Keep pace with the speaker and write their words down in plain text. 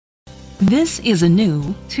This is a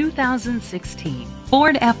new 2016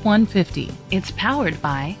 Ford F-150. It's powered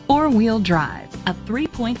by four-wheel drive, a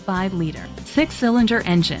 3.5-liter, six-cylinder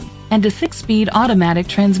engine, and a six-speed automatic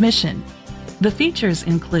transmission. The features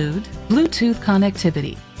include Bluetooth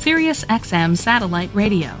connectivity, Sirius XM satellite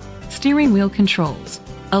radio, steering wheel controls,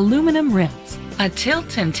 aluminum rims, a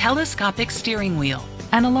tilt and telescopic steering wheel,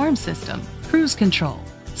 an alarm system, cruise control,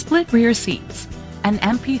 split rear seats, an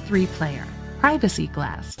MP3 player, privacy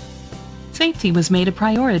glass. Safety was made a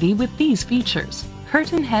priority with these features: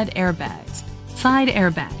 curtain head airbags, side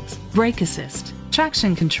airbags, brake assist,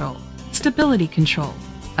 traction control, stability control,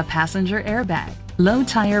 a passenger airbag, low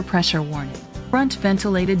tire pressure warning, front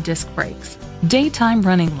ventilated disc brakes, daytime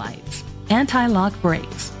running lights, anti-lock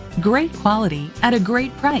brakes. Great quality at a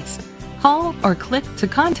great price. Call or click to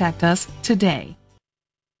contact us today.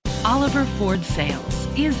 Oliver Ford Sales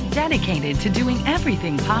is dedicated to doing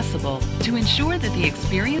everything possible to ensure that the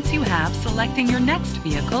experience you have selecting your next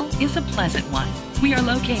vehicle is a pleasant one. We are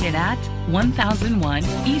located at 1001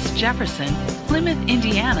 East Jefferson, Plymouth,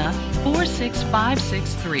 Indiana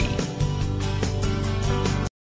 46563.